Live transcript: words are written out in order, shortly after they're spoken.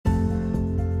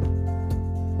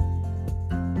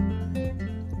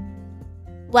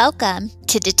Welcome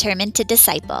to Determined to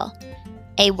Disciple,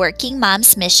 a working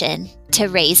mom's mission to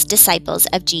raise disciples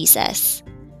of Jesus.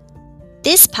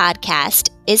 This podcast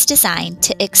is designed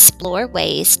to explore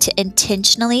ways to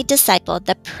intentionally disciple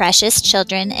the precious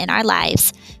children in our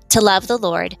lives to love the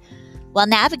Lord while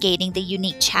navigating the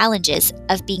unique challenges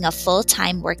of being a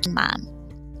full-time working mom.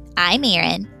 I'm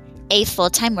Erin, a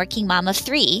full-time working mom of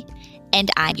 3,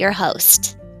 and I'm your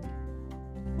host.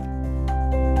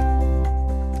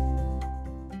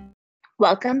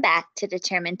 Welcome back to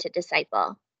Determined to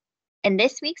Disciple. In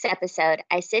this week's episode,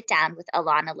 I sit down with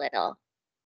Alana Little.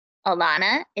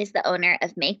 Alana is the owner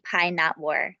of Make Pie Not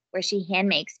War, where she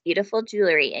handmakes beautiful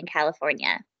jewelry in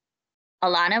California.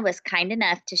 Alana was kind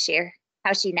enough to share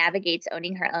how she navigates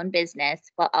owning her own business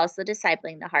while also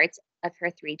discipling the hearts of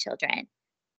her 3 children.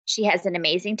 She has an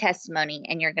amazing testimony,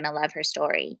 and you're going to love her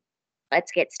story.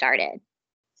 Let's get started.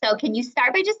 So can you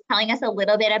start by just telling us a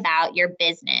little bit about your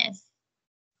business?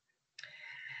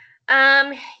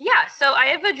 So I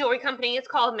have a jewelry company. It's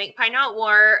called Make Pie Not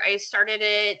War. I started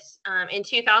it in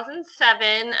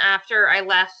 2007 after I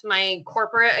left my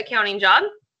corporate accounting job,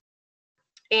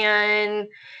 and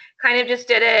kind of just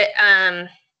did it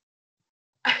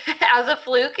as a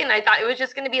fluke. And I thought it was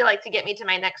just going to be like to get me to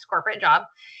my next corporate job.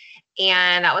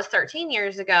 And that was 13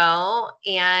 years ago.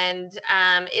 And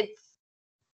it's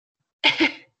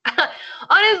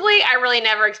honestly, I really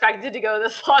never expected to go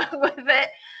this long with it.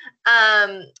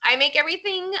 I make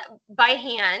everything by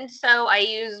hand. So I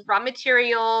use raw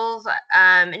materials.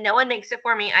 No one makes it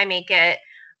for me. I make it.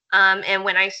 And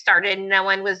when I started, no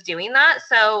one was doing that.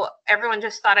 So everyone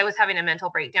just thought I was having a mental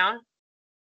breakdown.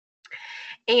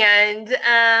 And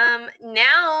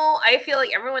now I feel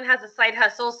like everyone has a side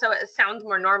hustle, so it sounds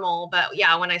more normal. But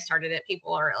yeah, when I started it,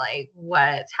 people are like,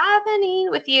 what's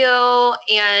happening with you?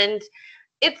 And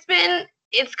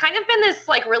it's kind of been this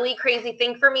like really crazy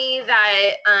thing for me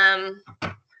that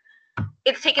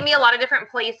it's taken me a lot of different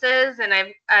places, and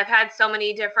I've had so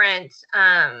many different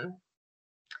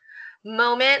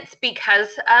moments because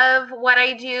of what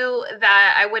I do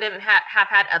that I wouldn't have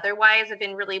had otherwise. I've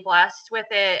been really blessed with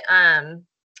it. And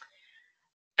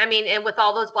with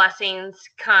all those blessings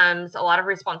comes a lot of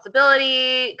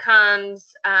responsibility,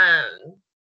 comes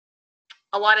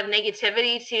a lot of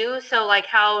negativity too. So like,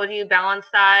 how do you balance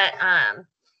that?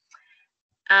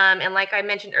 And like I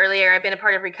mentioned earlier, I've been a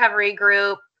part of recovery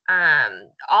group.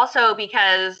 Also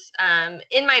because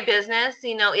in my business,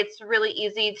 it's really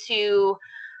easy to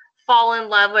fall in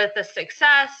love with the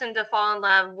success and to fall in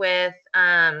love with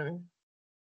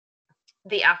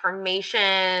the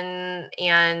affirmation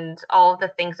and all of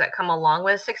the things that come along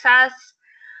with success.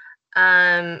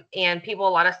 And people, a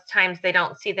lot of times, they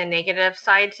don't see the negative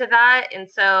side to that. And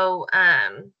so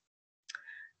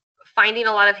finding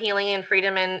a lot of healing and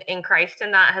freedom in Christ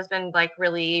in that has been like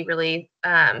really, really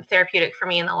therapeutic for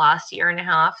me in the last year and a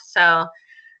half. So,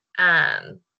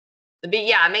 but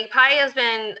yeah, Make Pie has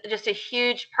been just a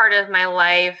huge part of my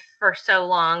life for so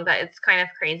long that it's kind of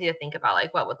crazy to think about,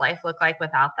 like, what would life look like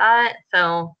without that?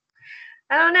 So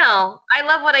I don't know. I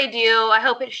love what I do. I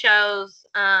hope it shows.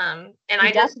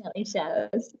 It definitely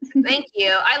shows. Thank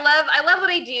you. I love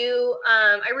what I do.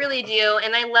 I really do.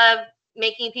 And I love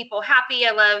making people happy.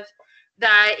 I love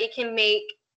that it can make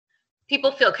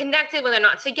people feel connected when they're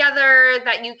not together,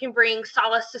 that you can bring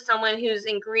solace to someone who's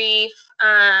in grief.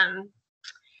 I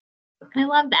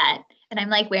love that. And I'm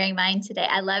like wearing mine today.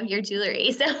 I love your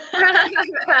jewelry. So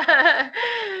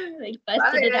like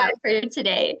busted it out for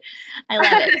today. I love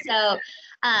it.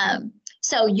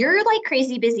 So you're like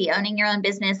crazy busy owning your own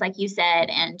business, like you said,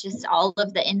 and just all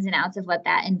of the ins and outs of what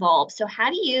that involves. So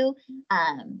how do you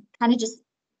kind of just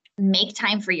make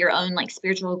time for your own like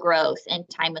spiritual growth and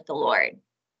time with the Lord?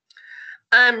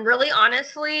 Really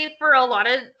honestly, for a lot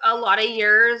of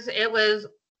years, it was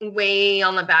way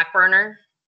on the back burner.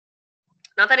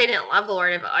 Not that I didn't love the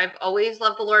Lord. I've always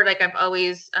loved the Lord. Like I've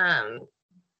always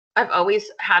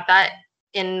had that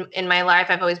in my life.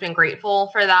 I've always been grateful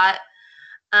for that.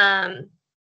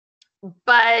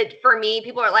 But for me,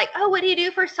 people are like, oh, what do you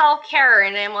do for self-care?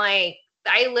 And I'm like,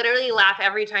 I literally laugh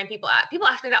every time people ask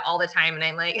me that all the time. And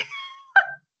I'm like,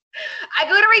 I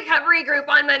go to recovery group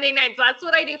on Monday nights. That's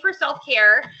what I do for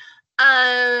self-care.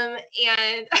 And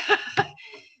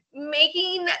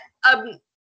making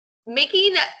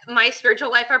my spiritual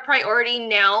life a priority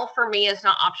now for me is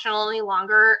not optional any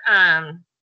longer.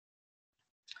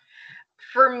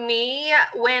 For me,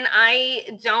 when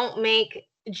I don't make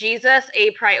Jesus a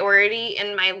priority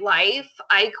in my life,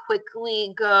 I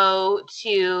quickly go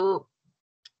to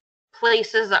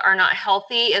places that are not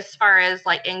healthy as far as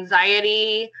like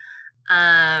anxiety.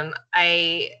 I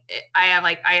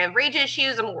I have rage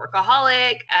issues. I'm a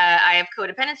workaholic. I have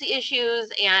codependency issues,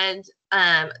 and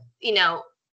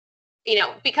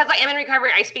because I am in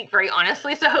recovery, I speak very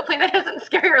honestly. So hopefully that doesn't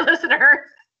scare your listeners.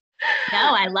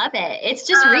 No, I love it. It's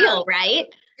just real, right?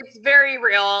 It's very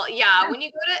real. Yeah. When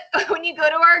you go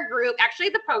to our group, actually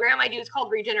the program I do is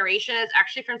called Regeneration. It's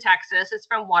actually from Texas. It's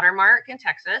from Watermark in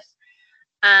Texas.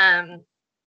 And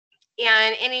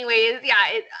anyways,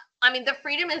 the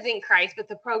freedom is in Christ, but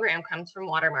the program comes from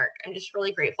Watermark. I'm just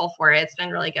really grateful for it. It's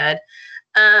been really good.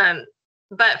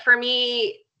 But for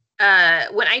me,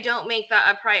 when I don't make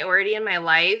that a priority in my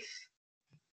life,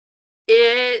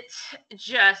 it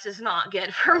just is not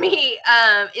good for me.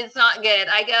 It's not good.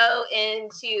 I go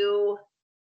into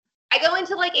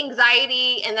like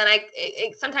anxiety, and then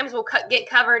it sometimes will get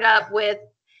covered up with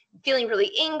feeling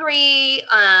really angry,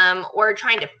 or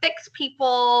trying to fix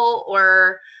people,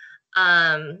 or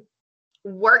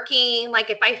working. Like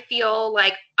if I feel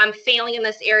like I'm failing in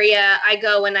this area, I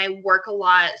go and I work a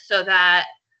lot so that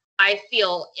I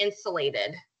feel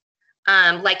insulated.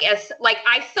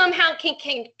 I somehow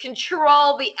can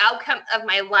control the outcome of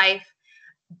my life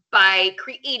by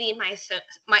creating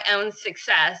my own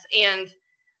success. And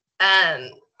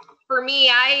for me,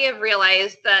 I have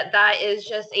realized that is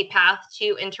just a path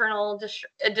to internal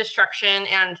destruction,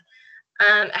 and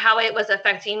how it was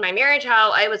affecting my marriage,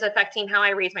 how it was affecting how I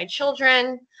raise my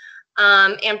children,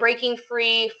 and breaking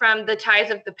free from the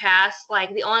ties of the past.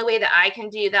 Like the only way that I can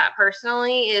do that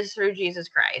personally is through Jesus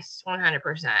Christ,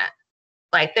 100%.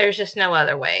 Like there's just no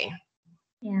other way.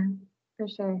 Yeah, for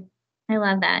sure. I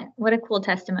love that. What a cool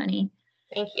testimony.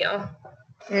 Thank you.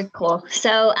 Very cool.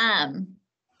 So,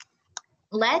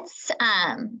 let's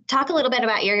talk a little bit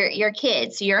about your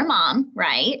kids. So you're a mom,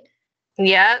 right?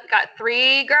 Yeah, got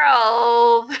 3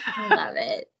 girls. I love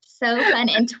it. So fun.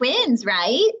 And twins,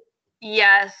 right?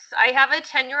 Yes, I have a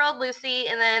 10-year-old Lucy,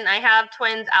 and then I have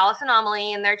twins Alice and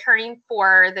Amelie, and they're turning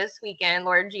 4 this weekend.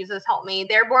 Lord Jesus, help me.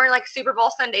 They're born like Super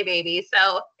Bowl Sunday babies.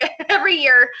 So every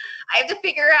year I have to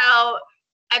I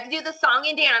have to do the song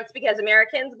and dance because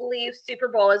Americans believe Super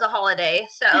Bowl is a holiday.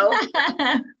 So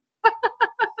I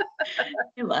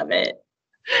love it.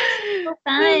 So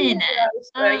fun.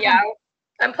 So, yeah,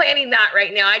 I'm planning that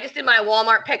right now. I just did my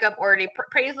Walmart pickup already.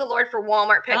 Praise the Lord for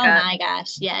Walmart pickup. Oh my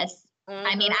gosh, yes. Mm-hmm.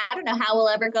 I mean, I don't know how we'll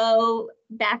ever go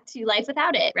back to life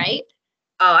without it, right?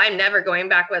 Oh, I'm never going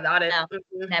back without it. No,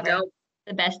 never. Nope.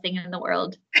 The best thing in the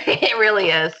world. It really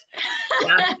is.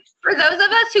 Yeah. For those of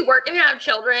us who work and have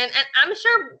children, and I'm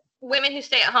sure women who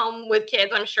stay at home with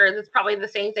kids, I'm sure that's probably the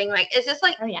same thing. Like, it's just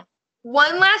like, oh yeah,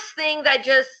 one last thing that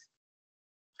just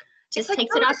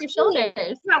takes it off your shoulders.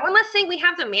 Yeah, one less thing we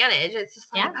have to manage. It's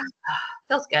just like,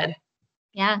 feels good.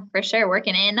 Yeah, for sure.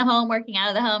 Working in the home, working out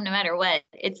of the home, no matter what.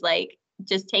 It's like,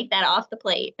 just take that off the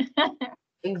plate.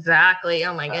 Exactly.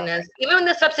 Oh my goodness. Even with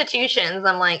the substitutions,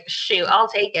 I'm like, shoot, I'll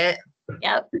take it.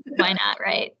 Yep. Why not?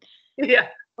 Right. Yeah.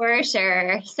 For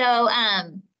sure. So,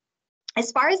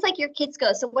 as far as like your kids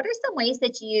go, so what are some ways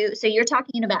that so you're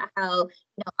talking about how,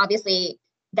 obviously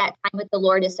that time with the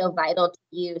Lord is so vital to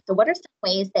you. So what are some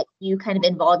ways that you kind of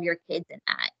involve your kids in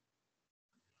that?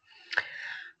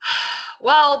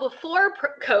 Well, before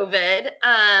COVID,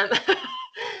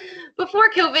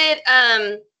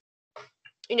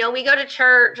 we go to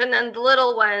church, and then the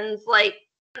little ones, like,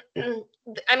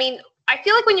 I mean, I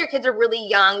feel like when your kids are really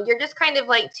young, you're just kind of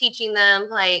like teaching them,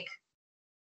 like,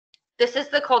 this is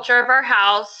the culture of our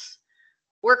house.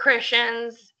 We're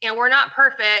Christians and we're not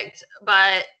perfect,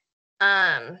 but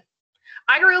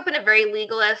I grew up in a very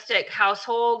legalistic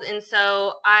household. And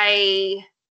so I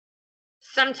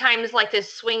sometimes like to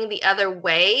swing the other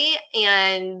way.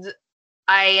 And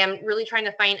I am really trying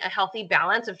to find a healthy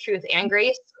balance of truth and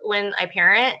grace when I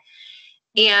parent.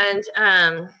 And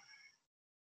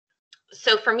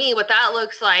so for me, what that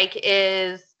looks like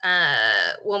is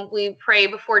when we pray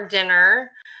before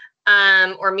dinner,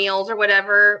 or meals or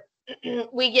whatever,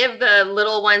 we give the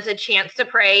little ones a chance to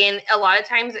pray. And a lot of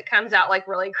times it comes out like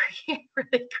really,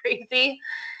 really crazy,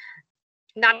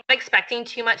 not expecting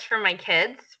too much from my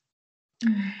kids.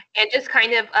 And just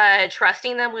kind of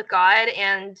trusting them with God,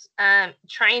 and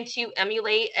trying to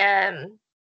emulate a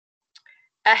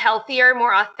healthier,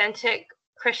 more authentic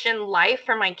Christian life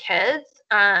for my kids,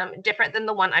 different than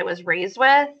the one I was raised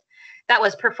with that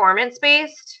was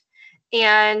performance-based,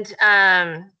 and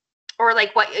or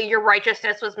like what your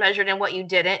righteousness was measured in what you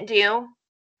didn't do.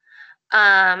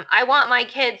 I want my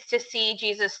kids to see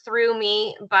Jesus through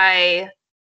me by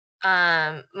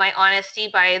my honesty,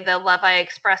 by the love I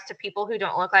express to people who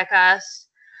don't look like us,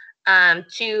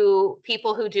 to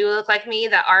people who do look like me,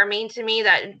 that are mean to me,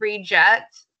 that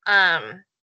reject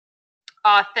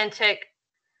authentic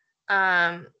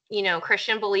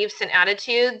Christian beliefs and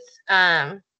attitudes,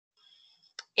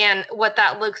 and what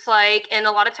that looks like. And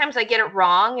a lot of times I get it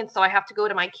wrong. And so I have to go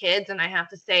to my kids and I have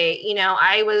to say,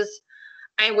 I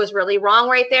was really wrong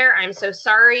right there. I'm so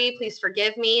sorry. Please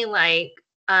forgive me. Like,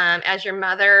 as your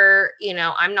mother,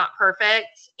 I'm not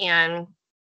perfect and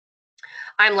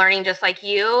I'm learning just like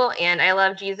you. And I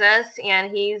love Jesus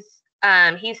and he's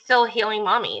still healing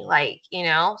mommy,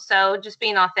 so just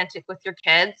being authentic with your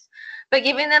kids, but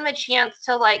giving them a chance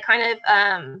to like kind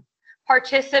of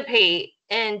participate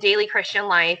in daily Christian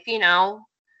life,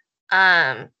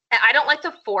 I don't like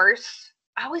to force.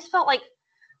 I always felt like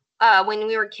when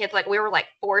we were kids, like we were like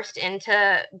forced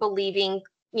into believing,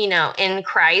 in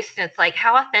Christ. And it's like,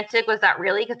 how authentic was that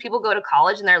really? Because people go to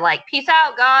college and they're like, peace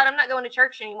out, God, I'm not going to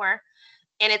church anymore.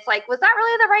 And it's like, was that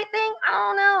really the right thing? I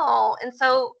don't know. And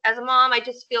so as a mom, I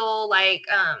just feel like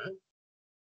I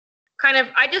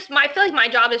feel like my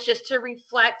job is just to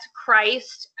reflect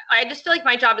Christ. I just feel like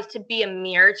my job is to be a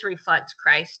mirror to reflect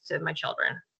Christ to my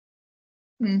children.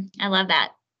 I love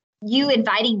that. You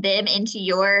inviting them into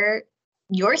your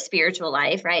spiritual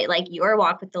life, right? Like your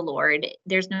walk with the Lord.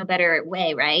 There's no better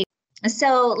way, right?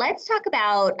 So let's talk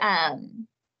about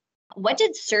what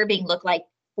did serving look like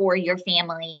for your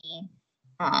family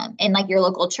in like your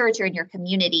local church or in your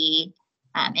community?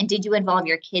 And did you involve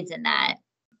your kids in that?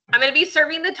 I'm going to be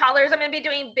serving the toddlers. I'm going to be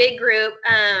doing big group.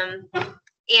 And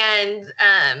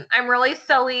I'm really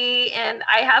silly and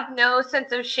I have no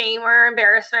sense of shame or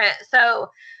embarrassment. So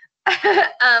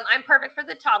I'm perfect for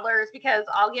the toddlers because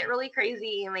I'll get really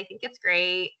crazy and they think it's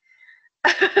great.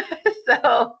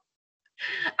 So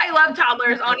I love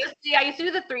toddlers. Honestly, I used to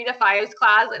do the 3 to 5s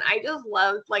class and I just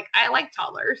loved, I like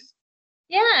toddlers.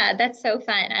 Yeah, that's so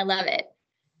fun. I love it.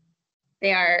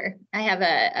 I have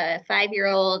a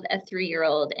 5-year-old, a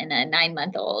 3-year-old, and a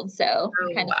 9-month-old. So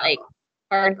kind of like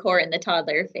hardcore in the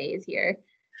toddler phase here.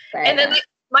 But, and then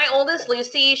my oldest,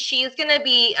 Lucy, she's going to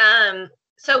be,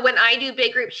 so when I do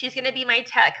big groups, she's going to be my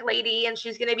tech lady and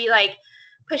she's going to be like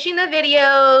pushing the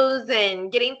videos and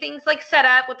getting things like set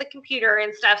up with the computer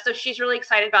and stuff. So she's really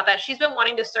excited about that. She's been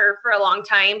wanting to serve for a long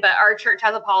time, but our church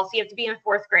has a policy you have to be in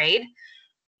 4th grade.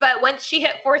 But once she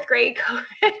hit 4th grade,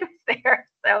 COVID was there.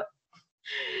 So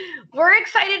we're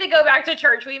excited to go back to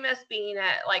church. We miss being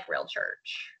at like real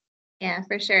church. Yeah,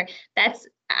 for sure.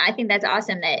 I think that's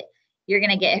awesome that you're going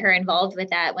to get her involved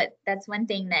with that. That's one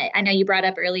thing that I know you brought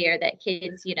up earlier, that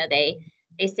kids, they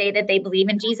say that they believe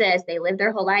in Jesus, they live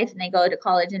their whole life and they go to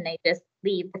college and they just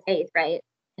leave the faith, right?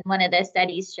 And one of the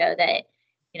studies show that,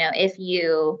 if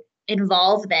you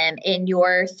involve them in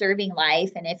your serving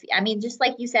life, and just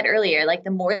like you said earlier, like the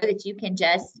more that you can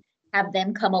just have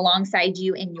them come alongside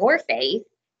you in your faith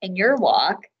and your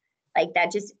walk, like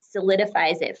that just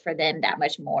solidifies it for them that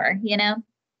much more,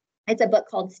 It's a book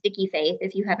called Sticky Faith.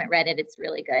 If you haven't read it, it's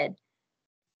really good.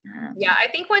 Yeah, I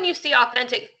think when you see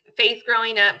authentic faith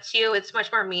growing up too, it's much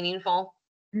more meaningful.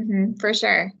 For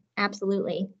sure.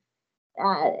 Absolutely.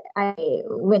 I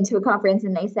went to a conference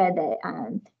and they said that,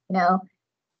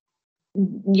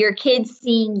 your kids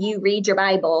seeing you read your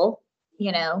Bible,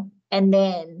 and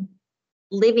then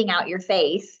living out your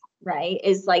faith, right,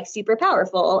 is like super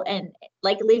powerful, and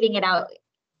like living it out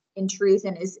in truth,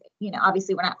 and is,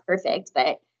 obviously we're not perfect,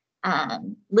 but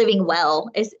living well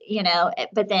is,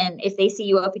 but then if they see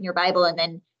you open your Bible and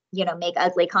then, make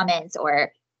ugly comments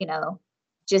or,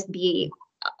 just be,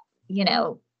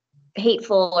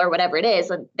 hateful or whatever it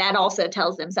is, that also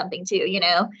tells them something too,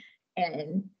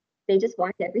 and they just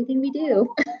watch everything we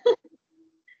do.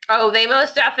 Oh, they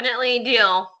most definitely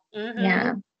do. Mm-hmm.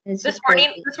 Yeah. This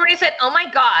morning I said, oh my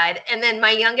God. And then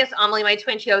my youngest, Amelie, my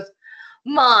twin, she goes,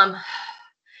 Mom,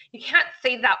 you can't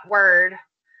say that word.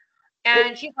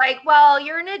 And she's like, well,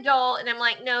 you're an adult. And I'm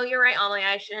like, no, you're right, Amelie.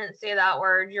 I shouldn't say that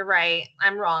word. You're right.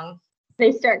 I'm wrong.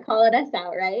 They start calling us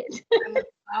out, right?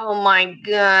 Oh my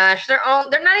gosh. They're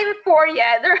not even 4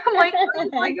 yet. I'm like, oh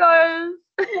my gosh.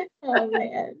 Oh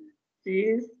man.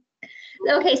 Jeez.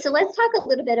 Okay, so let's talk a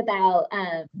little bit about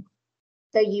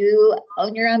so you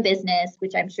own your own business,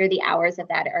 which I'm sure the hours of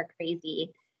that are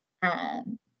crazy.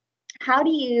 How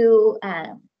do you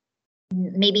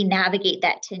maybe navigate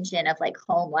that tension of like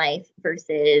home life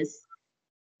versus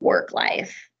work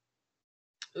life?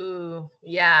 Ooh,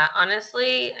 yeah.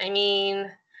 Honestly, I mean,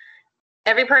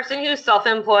 every person who's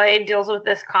self-employed deals with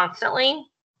this constantly.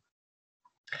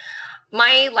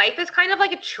 My life is kind of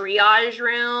like a triage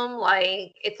room.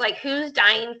 Like, it's like who's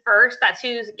dying first, that's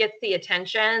who gets the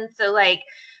attention. So like,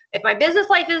 if my business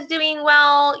life is doing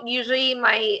well, usually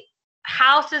my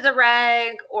house is a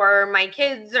wreck, or my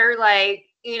kids are like,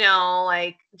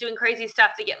 like doing crazy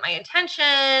stuff to get my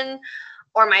attention.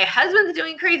 or my husband's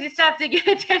doing crazy stuff to get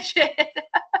attention.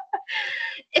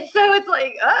 And so it's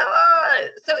like, oh,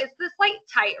 so it's this like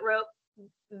tightrope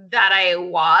that I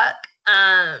walk.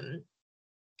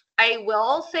 I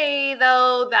will say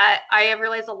though that I have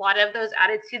realized a lot of those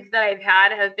attitudes that I've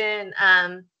had have been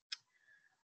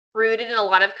rooted in a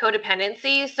lot of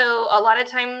codependency. So a lot of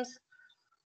times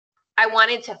I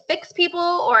wanted to fix people,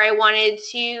 or I wanted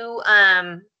to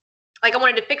I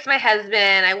wanted to fix my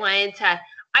husband.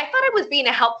 I thought I was being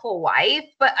a helpful wife,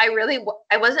 but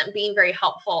I wasn't being very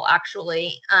helpful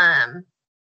actually.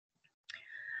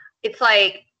 It's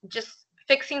like just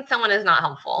fixing someone is not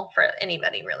helpful for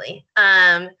anybody really.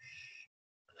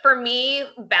 For me,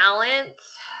 balance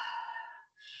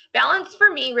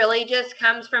for me really just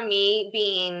comes from me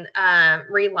being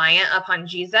reliant upon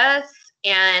Jesus.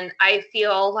 And I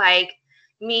feel like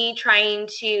me trying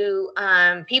to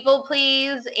people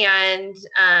please, and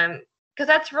because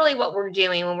that's really what we're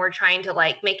doing when we're trying to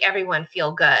like make everyone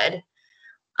feel good.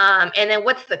 And then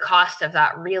what's the cost of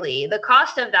that really? The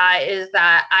cost of that is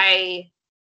that I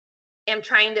am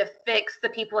trying to fix the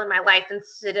people in my life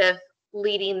instead of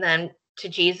leading them to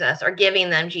Jesus, or giving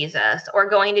them Jesus, or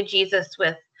going to Jesus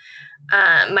with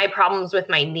my problems with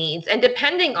my needs, and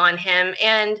depending on him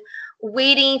and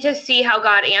waiting to see how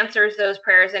God answers those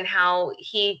prayers and how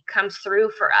he comes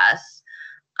through for us.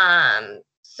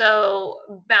 So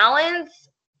balance,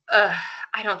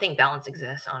 I don't think balance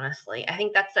exists, honestly. I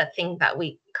think that's a thing that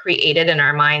we created in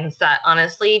our minds that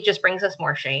honestly just brings us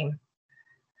more shame.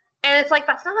 And it's like,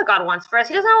 that's not what God wants for us.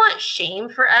 He doesn't want shame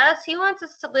for us. He wants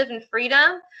us to live in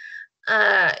freedom.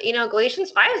 Galatians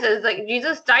 5 says like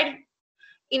Jesus died,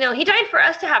 he died for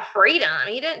us to have freedom.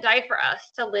 He didn't die for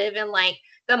us to live in like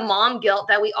the mom guilt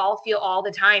that we all feel all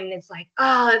the time. And it's like,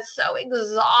 oh, it's so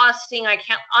exhausting. I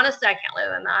can't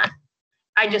live in that.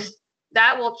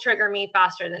 That will trigger me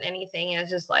faster than anything. And it's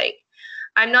just like,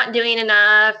 I'm not doing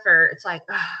enough, or it's like,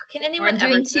 oh, can anyone ever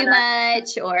doing too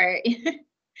much, or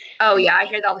oh yeah, I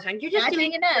hear that all the time. You're just not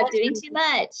doing enough, doing too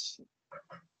much.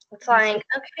 It's like,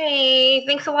 okay,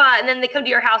 thanks a lot. And then they come to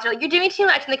your house, they're like, you're doing too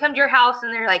much. And they come to your house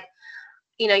and they're like,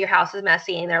 your house is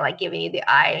messy, and they're like giving you the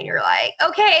eye, and you're like,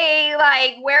 okay,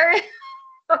 like where,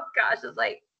 oh gosh, it's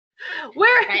like,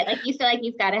 where? Right, like you feel like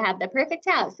you've got to have the perfect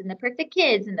house and the perfect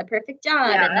kids and the perfect job,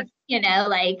 and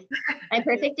like my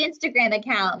perfect Instagram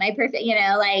account, my perfect,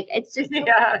 like it's just so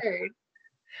hard.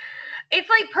 It's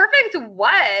like perfect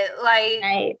what? Like,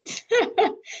 right.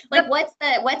 Like what's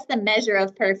the measure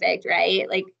of perfect, right?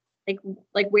 Like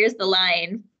where's the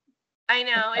line? I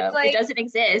know. It's like it doesn't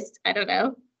exist. I don't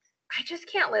know. I just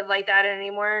can't live like that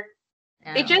anymore.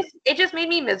 No. It just made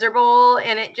me miserable,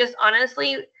 and it just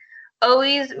honestly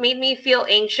always made me feel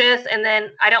anxious, and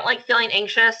then I don't like feeling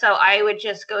anxious, so I would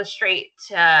just go straight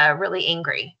to really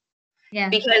angry. Yeah.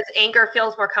 Because anger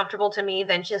feels more comfortable to me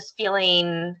than just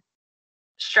feeling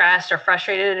stressed or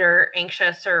frustrated or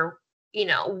anxious, or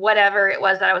whatever it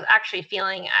was that I was actually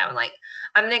feeling. I'm like,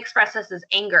 I'm going to express this as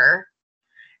anger.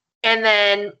 And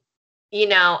then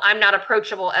I'm not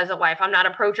approachable as a wife. I'm not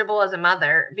approachable as a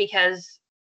mother, because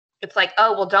it's like,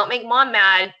 oh, well, don't make mom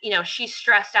mad. She's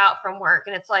stressed out from work.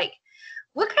 And it's like,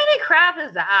 what kind of crap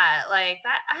is that? Like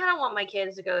that, I don't want my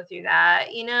kids to go through that.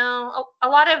 A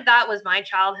lot of that was my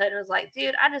childhood. It was like,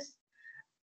 dude, I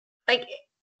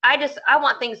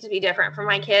want things to be different for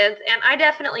my kids. And I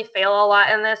definitely fail a lot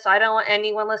in this. So I don't want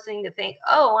anyone listening to think,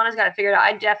 oh, Alana's got to figure it out.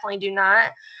 I definitely do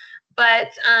not. But,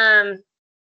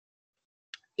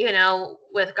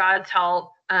 with God's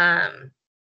help,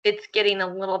 it's getting a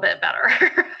little bit better.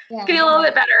 It's getting a little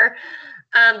bit better.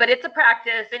 But it's a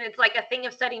practice, and it's like a thing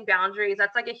of setting boundaries.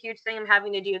 That's like a huge thing I'm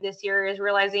having to do this year, is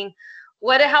realizing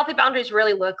what do healthy boundaries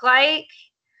really look like.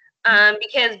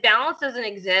 Because balance doesn't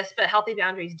exist, but healthy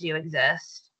boundaries do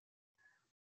exist.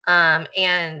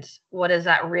 And what does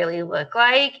that really look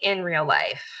like in real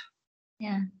life?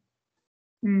 Yeah.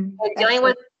 And dealing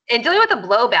with the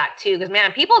blowback too, because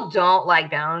man, people don't like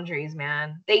boundaries,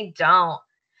 man. They don't.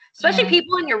 Especially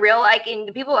people in your real, like, in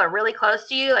the people that are really close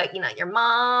to you, like, your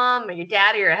mom or your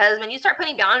dad or your husband. You start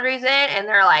putting boundaries in, and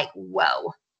they're like,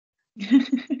 whoa.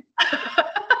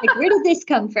 Like, where did this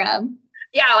come from?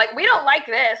 Yeah, like, we don't like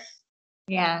this.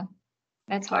 Yeah,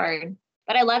 that's hard.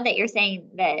 But I love that you're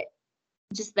saying that,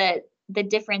 just the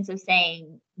difference of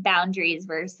saying boundaries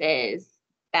versus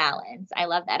balance. I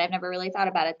love that. I've never really thought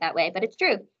about it that way, but it's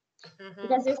true. Mm-hmm.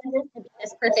 Because there's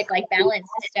this perfect like balance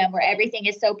system where everything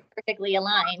is so perfectly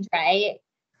aligned, right?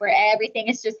 Where everything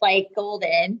is just like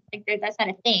golden. Like that's not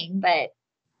a thing, but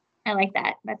I like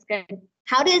that. That's good.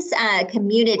 How does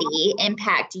community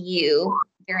impact you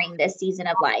during this season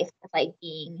of life, like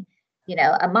being,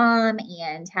 a mom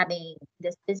and having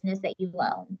this business that you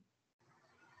own?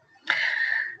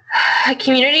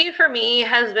 Community for me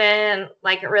has been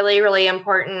like really, really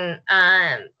important.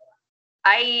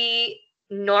 I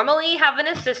normally have an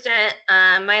assistant.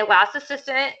 My last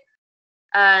assistant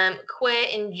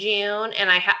quit in June, and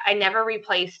I never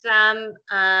replaced them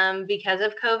because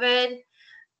of COVID.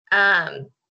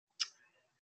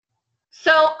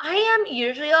 So I am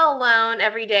usually alone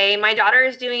every day. My daughter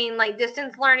is doing like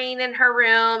distance learning in her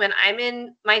room, and I'm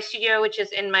in my studio, which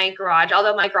is in my garage,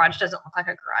 although my garage doesn't look like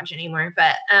a garage anymore.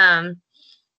 But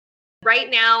right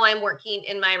now I'm working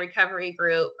in my recovery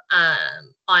group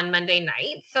on Monday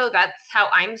night. So that's how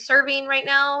I'm serving right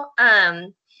now,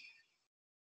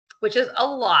 which is a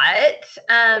lot.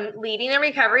 Leading a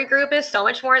recovery group is so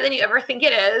much more than you ever think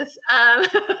it is.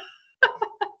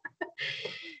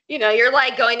 You're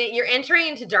like you're entering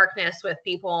into darkness with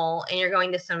people, and you're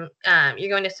going to some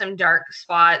dark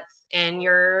spots, and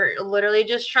you're literally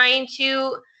just trying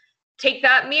to take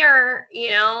that mirror,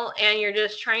 and you're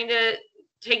just trying to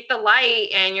take the light,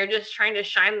 and you're just trying to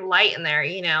shine the light in there,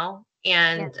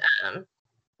 and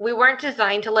we weren't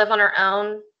designed to live on our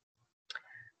own,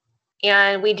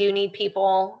 and we do need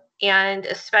people. And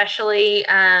especially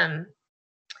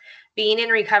being in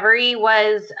recovery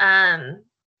was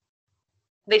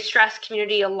they stress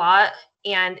community a lot,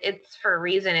 and it's for a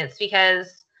reason. It's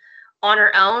because on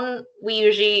our own, we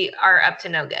usually are up to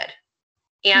no good.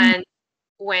 And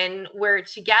when we're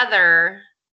together,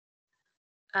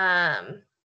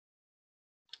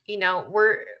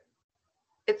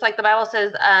 it's like the Bible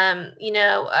says,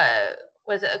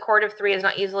 was it a cord of three is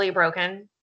not easily broken.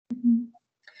 Mm-hmm.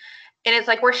 And it's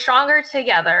like we're stronger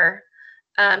together.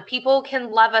 People can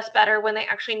love us better when they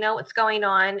actually know what's going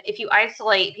on. If you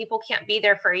isolate, people can't be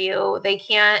there for you. They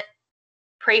can't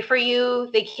pray for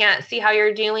you. They can't see how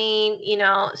you're doing,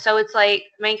 So it's like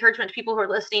my encouragement to people who are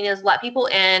listening is let people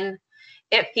in.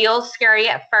 It feels scary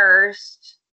at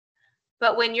first,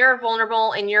 but when you're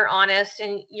vulnerable and you're honest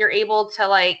and you're able to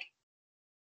like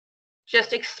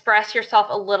just express yourself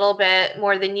a little bit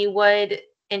more than you would,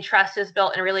 and trust is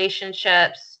built in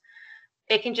relationships,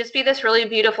 it can just be this really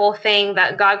beautiful thing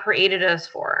that God created us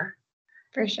for.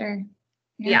 For sure.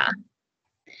 Yeah.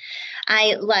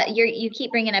 I love you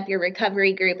keep bringing up your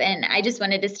recovery group, and I just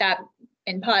wanted to stop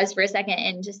and pause for a second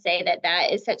and just say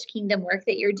that is such kingdom work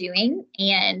that you're doing.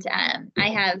 And I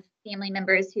have family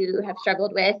members who have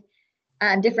struggled with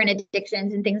different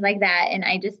addictions and things like that. And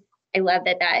I love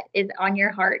that is on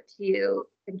your heart to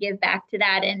give back to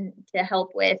that and to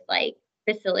help with like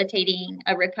facilitating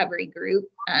a recovery group.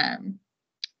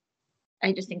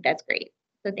 I just think that's great.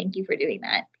 So thank you for doing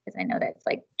that, because I know that's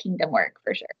like kingdom work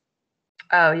for sure.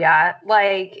 Oh yeah.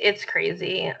 Like it's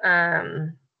crazy.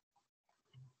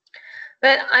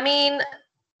 But I mean,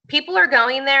 people are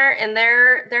going there and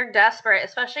they're desperate,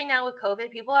 especially now with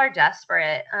COVID. People are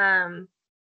desperate. And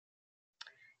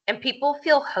people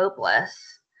feel hopeless.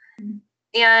 Mm-hmm.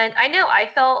 And I know I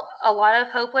felt a lot of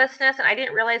hopelessness, and I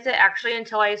didn't realize it actually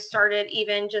until I started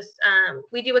even just,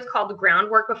 we do what's called the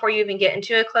groundwork before you even get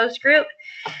into a closed group.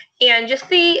 And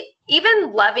just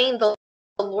even loving the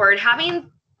Lord, having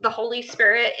the Holy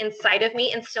Spirit inside of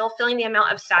me and still feeling the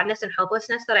amount of sadness and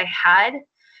hopelessness that I had,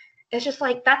 it's just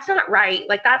like, that's not right.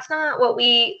 Like, that's not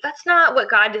what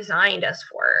God designed us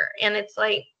for. And it's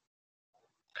like,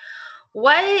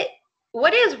 what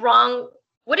is wrong?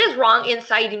 What is wrong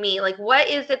inside me? Like, what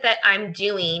is it that I'm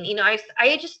doing?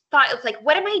 I just thought it's like,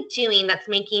 what am I doing that's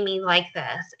making me like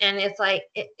this? And it's like,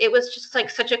 it was just like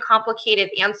such a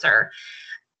complicated answer.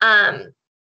 And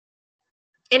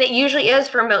it usually is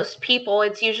for most people.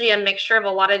 It's usually a mixture of a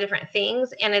lot of different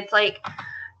things. And it's like,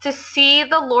 to see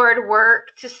the Lord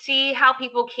work, to see how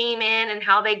people came in and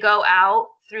how they go out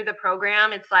through the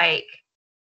program, it's like,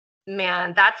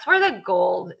 man, that's where the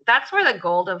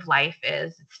gold of life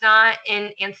is. It's not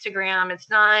in Instagram. It's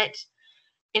not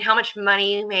in how much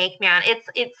money you make, man.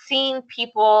 It's seeing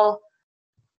people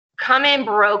come in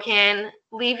broken,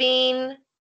 leaving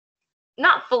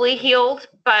not fully healed,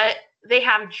 but they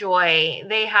have joy.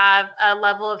 They have a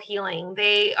level of healing.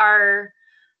 They are,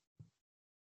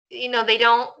 they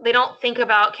don't think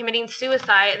about committing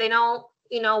suicide. They don't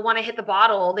want to hit the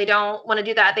bottle. They don't want to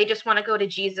do that. They just want to go to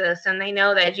Jesus, and they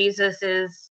know that Jesus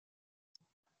is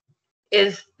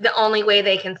the only way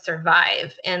they can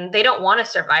survive, and they don't want to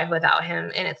survive without him.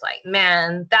 And it's like,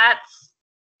 man, that's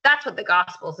what the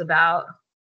gospel's about.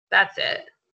 That's it.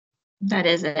 That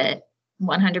is it.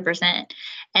 100%.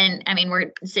 And I mean,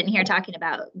 we're sitting here talking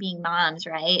about being moms,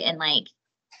 right? And like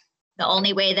the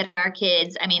only way that our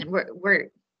kids, I mean,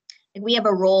 we have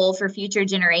a role for future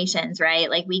generations, right?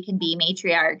 Like we can be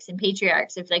matriarchs and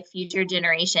patriarchs of like future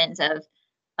generations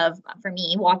of for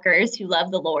me, walkers who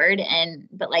love the Lord.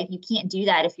 But like, you can't do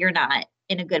that if you're not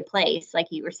in a good place, like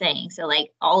you were saying. So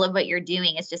like all of what you're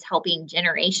doing is just helping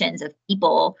generations of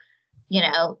people,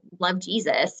 love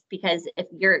Jesus, because if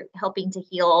you're helping to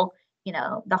heal,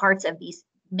 the hearts of these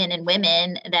men and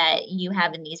women that you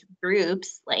have in these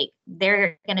groups, like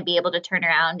they're going to be able to turn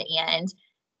around and,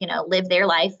 live their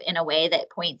life in a way that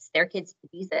points their kids to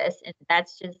Jesus. And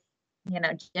that's just,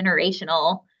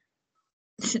 generational.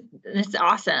 It's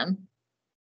awesome.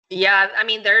 Yeah, I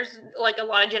mean, there's like a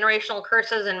lot of generational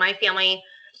curses in my family.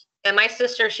 And my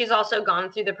sister, she's also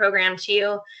gone through the program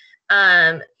too.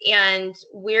 And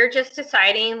we're just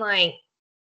deciding, like,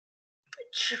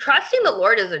 trusting the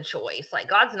Lord is a choice. Like,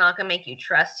 God's not going to make you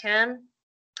trust him.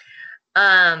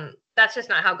 That's just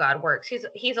not how God works.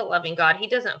 He's a loving God. He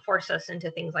doesn't force us into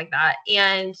things like that.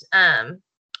 And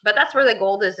but that's where the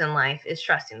gold is in life, is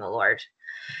trusting the Lord.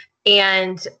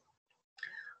 And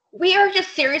we are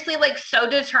just seriously like so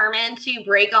determined to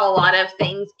break a lot of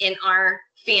things in our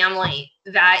family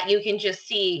that you can just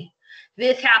see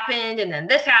this happened and then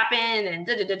this happened and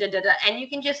and you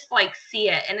can just like see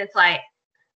it. And it's like,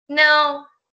 no,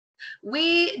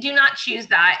 we do not choose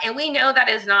that. And we know that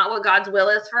is not what God's will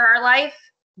is for our life.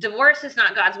 Divorce is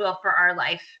not God's will for our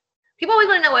life. People always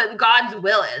want to know what God's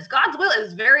will is. God's will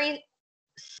is very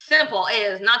simple. It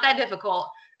is not that difficult.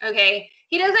 Okay.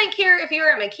 He doesn't care if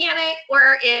you're a mechanic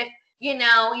or if,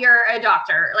 you're a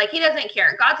doctor. Like, he doesn't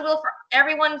care. God's will for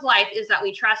everyone's life is that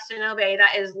we trust and obey.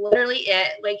 That is literally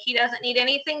it. Like, he doesn't need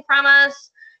anything from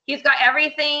us. He's got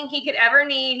everything he could ever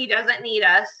need. He doesn't need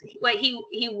us. Like,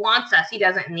 he wants us. He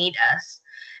doesn't need us.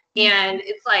 And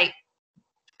it's like,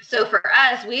 so for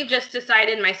us, we've just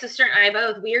decided, my sister and I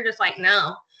both, we're just like,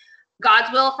 no,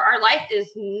 God's will for our life is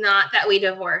not that we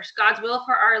divorce. God's will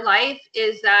for our life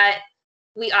is that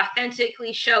we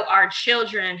authentically show our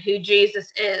children who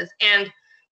Jesus is. And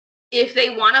if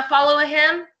they want to follow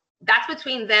him, that's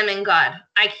between them and God.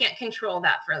 I can't control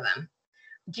that for them.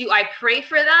 Do I pray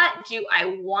for that? Do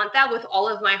I want that with all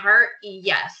of my heart?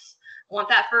 Yes. I want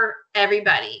that for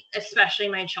everybody, especially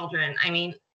my children. I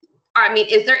mean,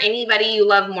 is there anybody you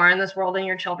love more in this world than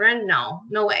your children? No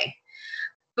way.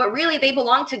 But really, they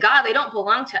belong to God. They don't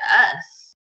belong to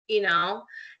us,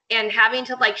 and having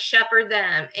to like shepherd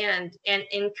them and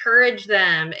encourage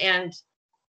them and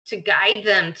to guide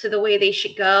them to the way they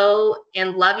should go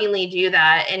and lovingly do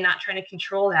that and not trying to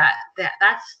control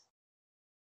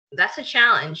that's a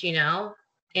challenge,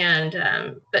 and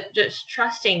but just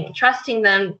trusting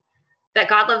them that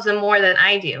God loves them more than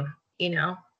I do,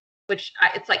 which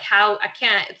it's like how I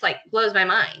can't, it's like blows my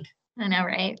mind. I know,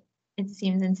 right? It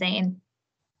seems insane.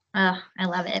 Oh, I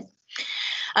love it.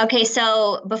 Okay,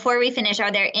 so before we finish,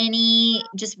 are there any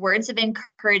just words of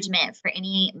encouragement for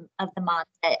any of the moms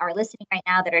that are listening right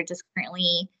now that are just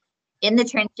currently in the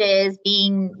trenches,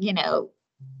 being,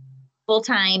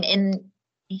 full-time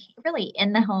really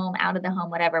in the home, out of the home,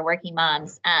 whatever, working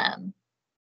moms?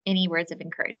 Any words of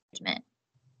encouragement?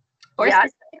 Or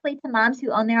specifically to moms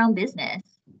who own their own business?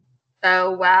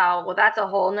 Oh, wow. Well, that's a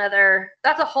whole nother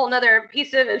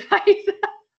piece of advice.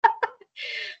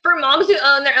 For moms who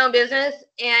own their own business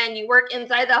and you work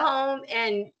inside the home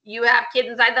and you have kids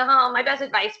inside the home, my best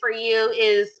advice for you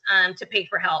is to pay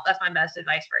for help. That's my best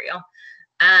advice for you.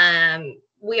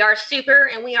 We are super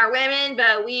and we are women,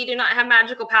 but we do not have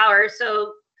magical powers.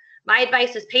 So my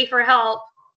advice is pay for help.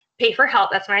 Pay for help.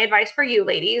 That's my advice for you,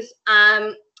 ladies.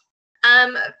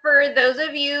 For those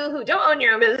of you who don't own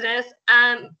your own business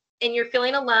and you're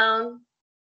feeling alone,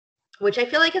 which I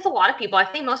feel like is a lot of people. I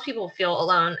think most people feel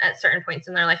alone at certain points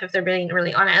in their life if they're being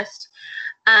really honest.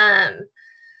 I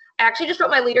actually just wrote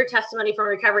my leader testimony from a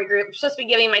recovery group. I'm supposed to be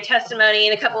giving my testimony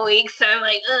in a couple of weeks. So I'm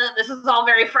like, this is all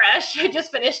very fresh. I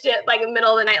just finished it like in the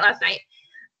middle of the night last night.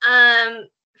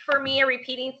 For me, a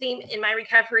repeating theme in my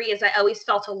recovery is I always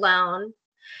felt alone.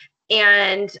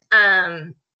 And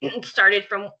it started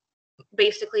from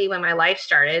basically when my life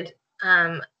started.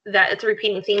 That it's a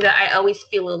repeating theme that I always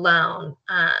feel alone.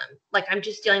 Like I'm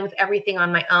just dealing with everything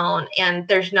on my own and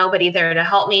there's nobody there to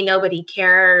help me. Nobody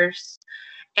cares.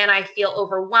 And I feel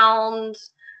overwhelmed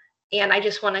and I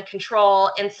just want to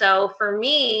control. And so for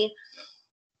me,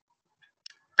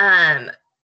 I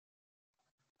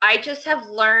just have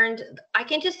learned, I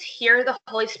can just hear the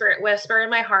Holy Spirit whisper in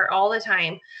my heart all the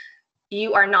time.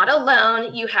 You are not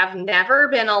alone. You have never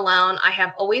been alone. I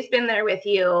have always been there with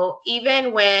you.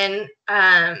 Even when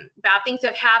bad things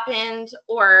have happened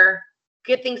or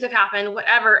good things have happened,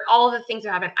 whatever, all of the things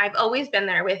have happened, I've always been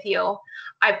there with you.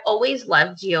 I've always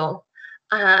loved you.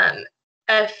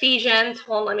 Ephesians,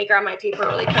 well, let me grab my paper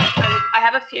really quick. I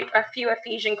have a few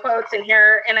Ephesian quotes in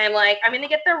here, and I'm like, I'm going to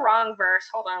get the wrong verse.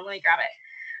 Hold on, let me grab it.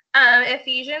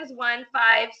 Ephesians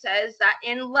 1:5 says that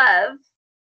in love,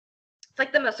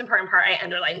 like the most important part. I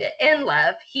underlined it. In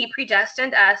love, he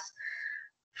predestined us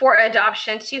for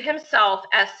adoption to himself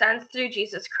as sons through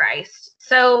Jesus Christ.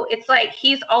 So it's like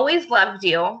he's always loved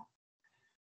you.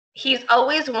 He's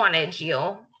always wanted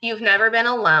you. You've never been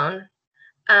alone.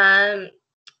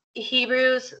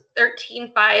 Hebrews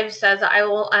 13:5 says, I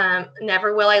will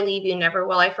never will I leave you, never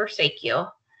will I forsake you.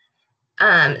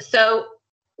 So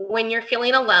when you're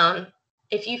feeling alone,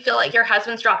 if you feel like your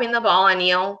husband's dropping the ball on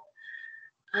you,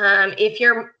 if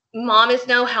your mom is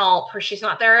no help or she's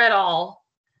not there at all,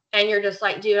 and you're just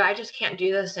like, dude, I just can't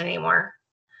do this anymore,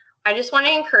 I just want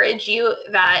to encourage you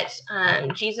that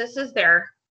Jesus is there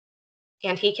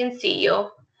and he can see you.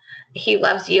 He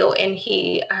loves you, and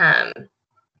he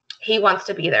wants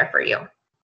to be there for you.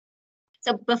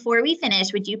 So before we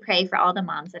finish, would you pray for all the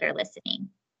moms that are listening?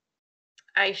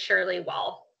 I surely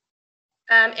will.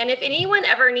 And if anyone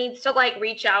ever needs to like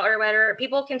reach out or whatever,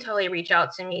 people can totally reach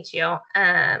out to me too.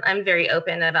 I'm very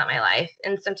open about my life,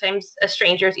 and sometimes a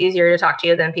stranger is easier to talk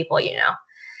to than people you know.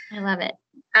 I love it.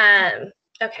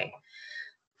 Okay.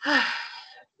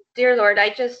 Dear Lord,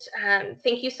 I just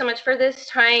thank you so much for this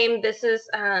time. This is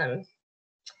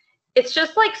it's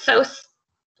just like so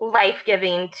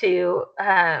life-giving to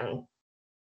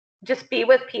just be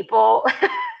with people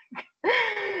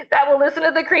that will listen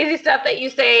to the crazy stuff that you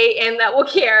say and that will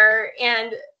care.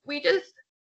 And we just,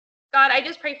 God, I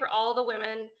just pray for all the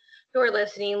women who are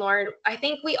listening, Lord. I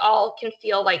think we all can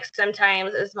feel like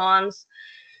sometimes as moms,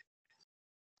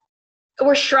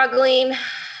 we're struggling,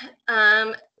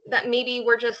 that maybe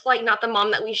we're just like not the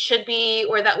mom that we should be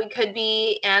or that we could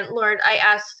be. And Lord, I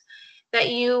ask that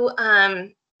you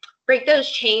break those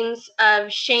chains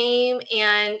of shame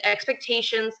and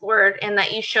expectations, Lord, and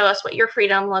that you show us what your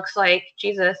freedom looks like,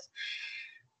 Jesus.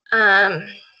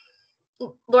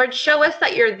 Lord, show us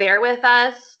that you're there with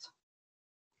us.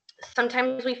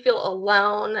 Sometimes we feel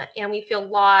alone and we feel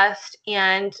lost,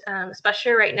 and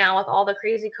especially right now with all the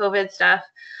crazy COVID stuff,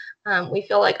 we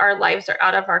feel like our lives are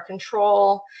out of our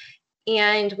control,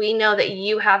 and we know that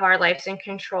you have our lives in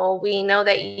control. We know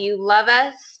that you love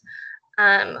us.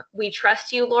 We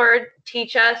trust you, Lord.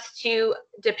 Teach us to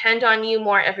depend on you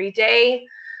more every day.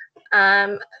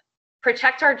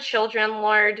 Protect our children,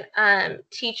 Lord.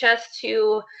 Teach us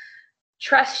to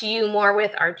trust you more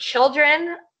with our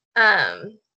children.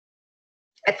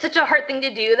 It's such a hard thing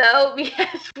to do, though,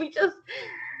 because we just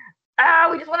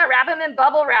want to wrap them in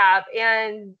bubble wrap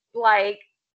and like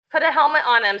put a helmet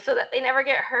on them so that they never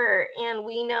get hurt. And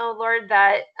we know, Lord,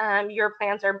 that your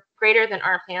plans are greater than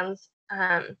our plans.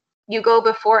 You go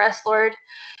before us, Lord,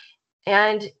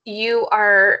 and you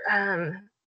are,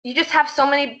 you just have so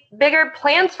many bigger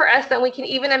plans for us than we can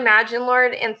even imagine,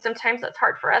 Lord. And sometimes that's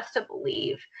hard for us to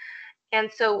believe. And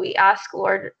so we ask,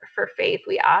 Lord, for faith.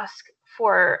 We ask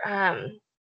for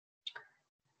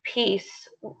peace.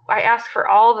 I ask for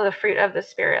all of the fruit of the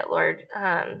Spirit, Lord,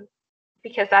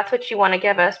 because that's what you want to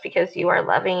give us, because you are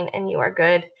loving and you are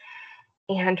good.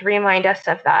 And remind us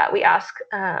of that. We ask,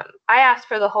 I ask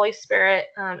for the Holy Spirit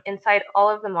inside all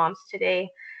of the moms today,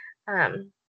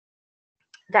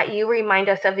 that you remind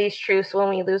us of these truths when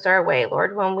we lose our way,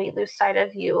 Lord, when we lose sight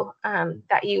of you,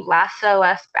 that you lasso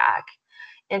us back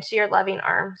into your loving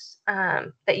arms,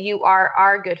 that you are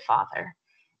our good Father,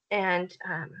 and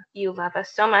you love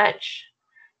us so much.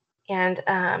 And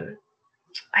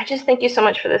I just thank you so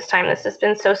much for this time. This has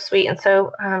been so sweet and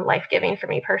so life-giving for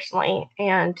me personally.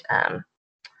 And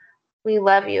we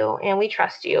love you and we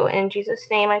trust you. In Jesus'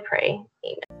 name I pray.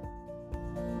 Amen.